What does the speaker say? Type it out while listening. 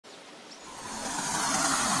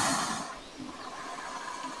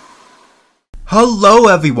Hello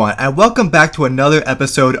everyone, and welcome back to another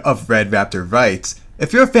episode of Red Raptor Writes.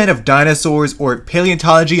 If you're a fan of dinosaurs or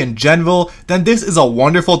paleontology in general, then this is a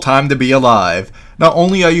wonderful time to be alive. Not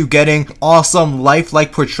only are you getting awesome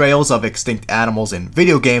lifelike portrayals of extinct animals in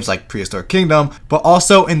video games like Prehistoric Kingdom, but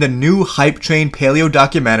also in the new hype train paleo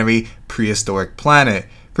documentary, Prehistoric Planet.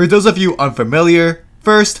 For those of you unfamiliar,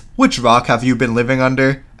 first, which rock have you been living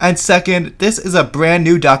under? And second, this is a brand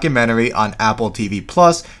new documentary on Apple TV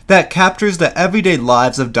Plus that captures the everyday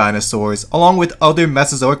lives of dinosaurs along with other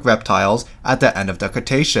Mesozoic reptiles at the end of the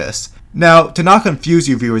Cretaceous. Now, to not confuse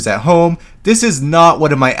you viewers at home, this is not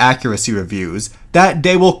one of my accuracy reviews. That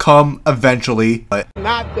day will come eventually, but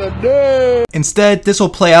not today. Instead, this will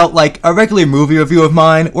play out like a regular movie review of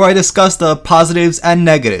mine where I discuss the positives and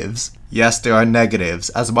negatives. Yes, there are negatives.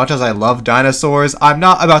 As much as I love dinosaurs, I'm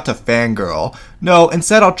not about to fangirl. No,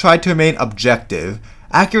 instead I'll try to remain objective.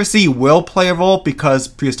 Accuracy will play a role because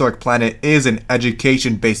Prehistoric Planet is an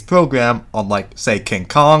education-based program, unlike, say, King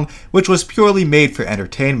Kong, which was purely made for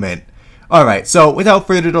entertainment. Alright, so without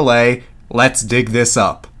further delay, let's dig this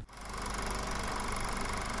up.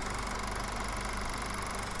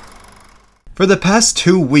 For the past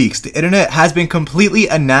 2 weeks, the internet has been completely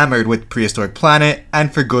enamored with Prehistoric Planet,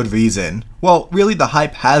 and for good reason. Well, really the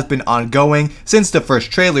hype has been ongoing since the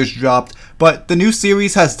first trailers dropped, but the new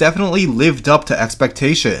series has definitely lived up to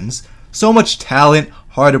expectations. So much talent,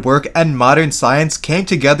 hard work, and modern science came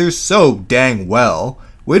together so dang well.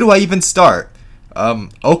 Where do I even start?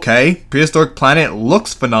 Okay, Prehistoric Planet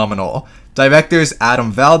looks phenomenal. Directors Adam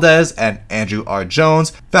Valdez and Andrew R.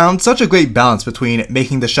 Jones found such a great balance between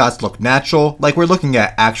making the shots look natural, like we're looking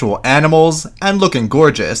at actual animals, and looking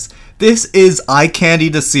gorgeous. This is eye candy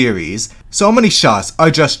the series. So many shots are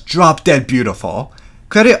just drop dead beautiful.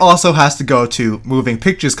 Credit also has to go to Moving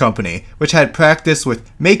Pictures Company, which had practice with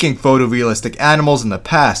making photorealistic animals in the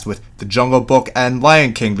past with the Jungle Book and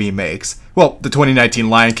Lion King remakes. Well, the 2019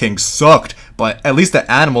 Lion King sucked, but at least the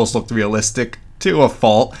animals looked realistic. To a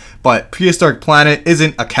fault, but Prehistoric Planet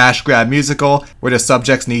isn't a cash grab musical where the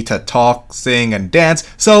subjects need to talk, sing, and dance,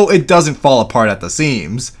 so it doesn't fall apart at the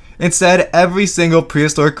seams. Instead, every single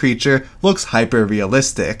prehistoric creature looks hyper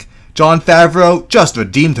realistic. Jon Favreau just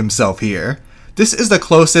redeemed himself here. This is the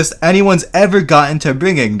closest anyone's ever gotten to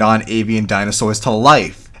bringing non-avian dinosaurs to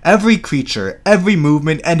life. Every creature, every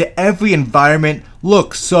movement, and every environment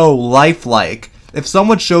look so lifelike. If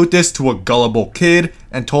someone showed this to a gullible kid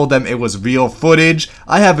and told them it was real footage,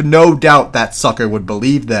 I have no doubt that sucker would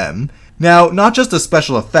believe them. Now, not just the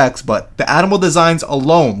special effects, but the animal designs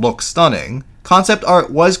alone look stunning. Concept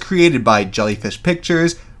art was created by Jellyfish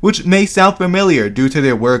Pictures, which may sound familiar due to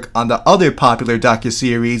their work on the other popular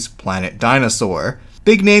docuseries Planet Dinosaur.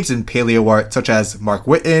 Big names in paleo art such as Mark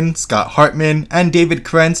Whitten, Scott Hartman, and David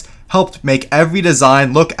Krentz helped make every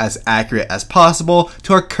design look as accurate as possible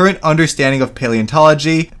to our current understanding of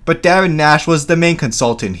paleontology, but Darren Nash was the main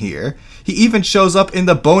consultant here. He even shows up in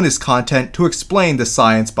the bonus content to explain the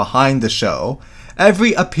science behind the show.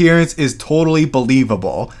 Every appearance is totally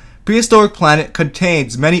believable. Prehistoric Planet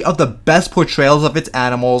contains many of the best portrayals of its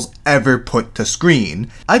animals ever put to screen.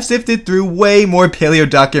 I've sifted through way more paleo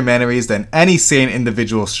documentaries than any sane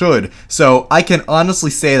individual should, so I can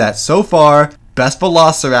honestly say that so far, best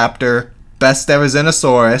Velociraptor, best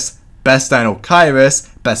Therizinosaurus, best Dinochirus,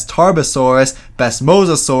 best Tarbosaurus, best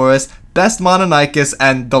Mosasaurus, best Mononychus,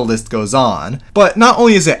 and the list goes on. But not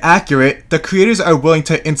only is it accurate, the creators are willing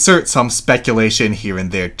to insert some speculation here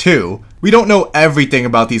and there too. We don't know everything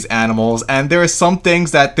about these animals, and there are some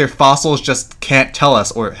things that their fossils just can't tell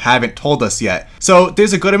us or haven't told us yet. So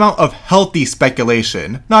there's a good amount of healthy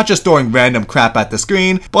speculation, not just throwing random crap at the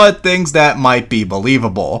screen, but things that might be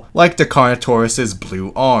believable, like the Carnotaurus's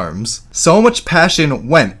blue arms. So much passion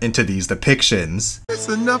went into these depictions. It's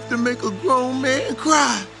enough to make a grown man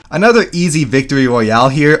cry. Another easy victory royale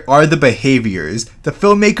here are the behaviors. The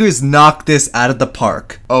filmmakers knocked this out of the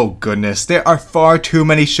park. Oh goodness, there are far too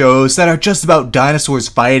many shows that are just about dinosaurs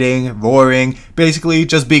fighting, roaring, basically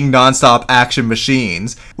just being non-stop action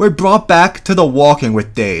machines. We're brought back to the Walking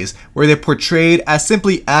With days, where they're portrayed as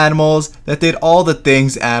simply animals that did all the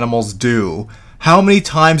things animals do. How many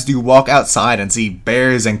times do you walk outside and see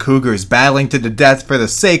bears and cougars battling to the death for the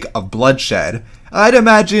sake of bloodshed? I'd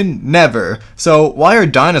imagine never, so why are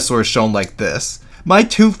dinosaurs shown like this? My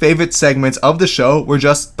two favorite segments of the show were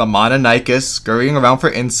just the Mononychus scurrying around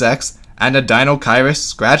for insects and the Dinochirus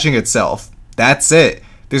scratching itself. That's it.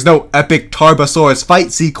 There's no epic Tarbosaurus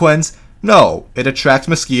fight sequence. No, it attracts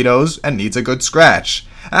mosquitoes and needs a good scratch.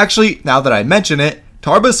 Actually, now that I mention it,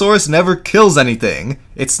 Tarbosaurus never kills anything.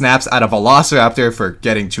 It snaps at a Velociraptor for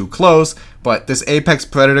getting too close, but this apex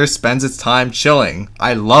predator spends its time chilling.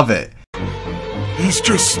 I love it. He's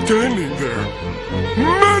just standing there,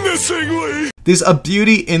 menacingly! There's a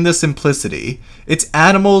beauty in the simplicity. It's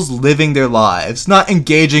animals living their lives, not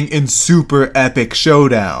engaging in super epic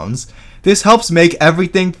showdowns. This helps make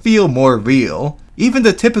everything feel more real. Even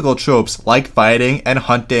the typical tropes like fighting and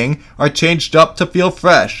hunting are changed up to feel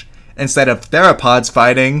fresh. Instead of theropods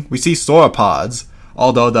fighting, we see sauropods.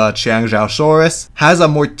 Although the Chiangzhousaurus has a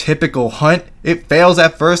more typical hunt, it fails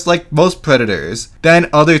at first like most predators. Then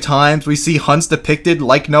other times we see hunts depicted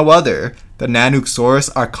like no other. The Nanuqsaurus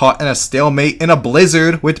are caught in a stalemate in a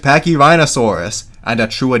blizzard with Pachyrhinosaurus, and a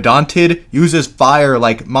Troodontid uses fire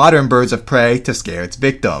like modern birds of prey to scare its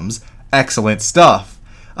victims. Excellent stuff.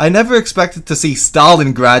 I never expected to see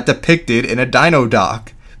Stalingrad depicted in a dino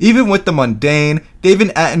doc. Even with the mundane, David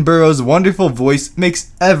Attenborough's wonderful voice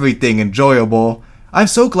makes everything enjoyable. I'm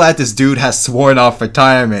so glad this dude has sworn off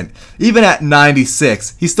retirement. Even at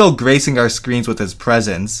 96, he's still gracing our screens with his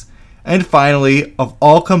presence. And finally, of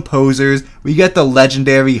all composers, we get the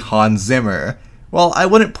legendary Hans Zimmer. While I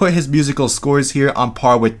wouldn't put his musical scores here on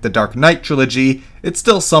par with the Dark Knight trilogy, it's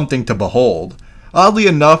still something to behold. Oddly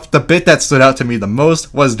enough, the bit that stood out to me the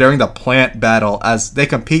most was during the plant battle as they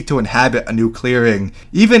compete to inhabit a new clearing.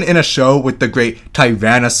 Even in a show with the great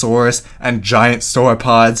Tyrannosaurus and giant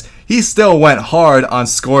sauropods, he still went hard on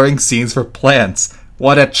scoring scenes for plants.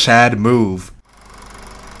 What a Chad move.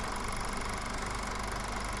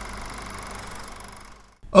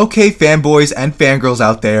 Okay, fanboys and fangirls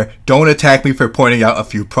out there, don't attack me for pointing out a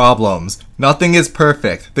few problems. Nothing is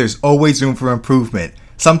perfect, there's always room for improvement.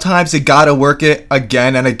 Sometimes you gotta work it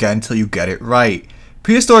again and again till you get it right.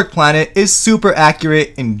 Prehistoric Planet is super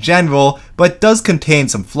accurate in general, but does contain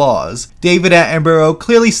some flaws. David Attenborough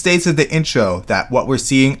clearly states in the intro that what we're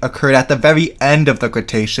seeing occurred at the very end of the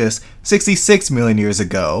Cretaceous, 66 million years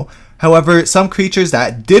ago. However, some creatures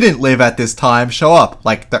that didn't live at this time show up,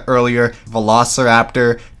 like the earlier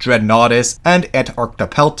Velociraptor, Dreadnoughtus, and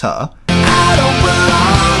Antarctopelta.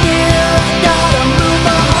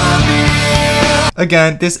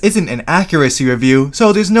 Again, this isn't an accuracy review,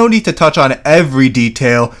 so there's no need to touch on every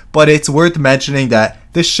detail, but it's worth mentioning that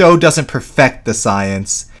this show doesn't perfect the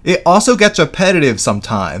science. It also gets repetitive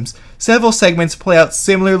sometimes. Several segments play out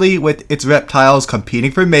similarly with its reptiles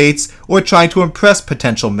competing for mates or trying to impress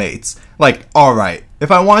potential mates. Like, alright,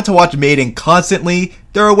 if I wanted to watch mating constantly,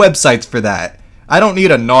 there are websites for that. I don't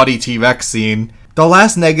need a naughty T-Rex scene. The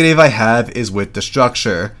last negative I have is with the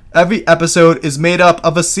structure. Every episode is made up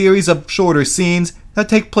of a series of shorter scenes that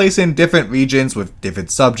take place in different regions with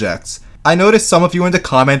different subjects. I noticed some of you in the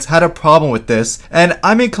comments had a problem with this, and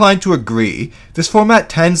I'm inclined to agree. This format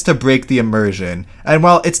tends to break the immersion, and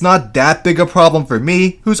while it's not that big a problem for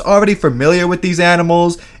me, who's already familiar with these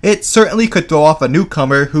animals, it certainly could throw off a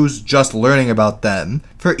newcomer who's just learning about them.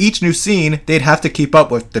 For each new scene, they'd have to keep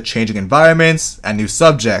up with the changing environments and new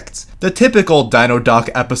subjects. The typical Dino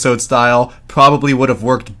Doc episode style probably would have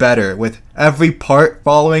worked better, with every part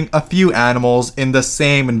following a few animals in the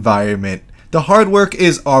same environment. The hard work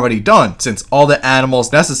is already done, since all the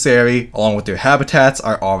animals necessary, along with their habitats,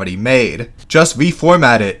 are already made. Just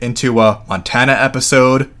reformat it into a Montana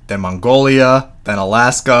episode, then Mongolia, then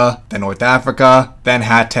Alaska, then North Africa, then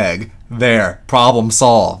Hatteg. There, problem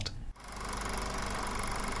solved.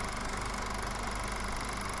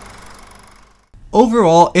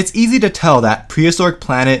 Overall, it's easy to tell that Prehistoric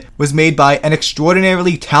Planet was made by an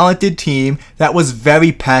extraordinarily talented team that was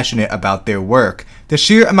very passionate about their work. The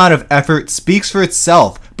sheer amount of effort speaks for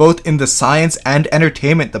itself, both in the science and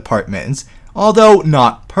entertainment departments. Although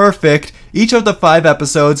not perfect, each of the 5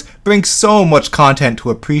 episodes brings so much content to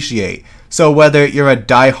appreciate. So whether you're a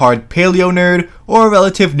die-hard paleo nerd or a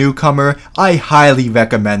relative newcomer, I highly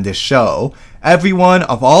recommend this show. Everyone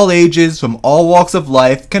of all ages from all walks of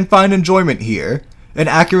life can find enjoyment here. An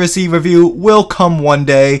accuracy review will come one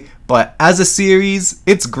day, but as a series,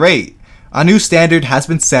 it's great. A new standard has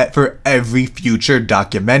been set for every future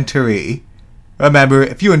documentary. Remember,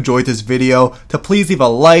 if you enjoyed this video, to please leave a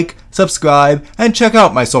like, subscribe, and check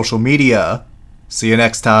out my social media. See you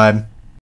next time.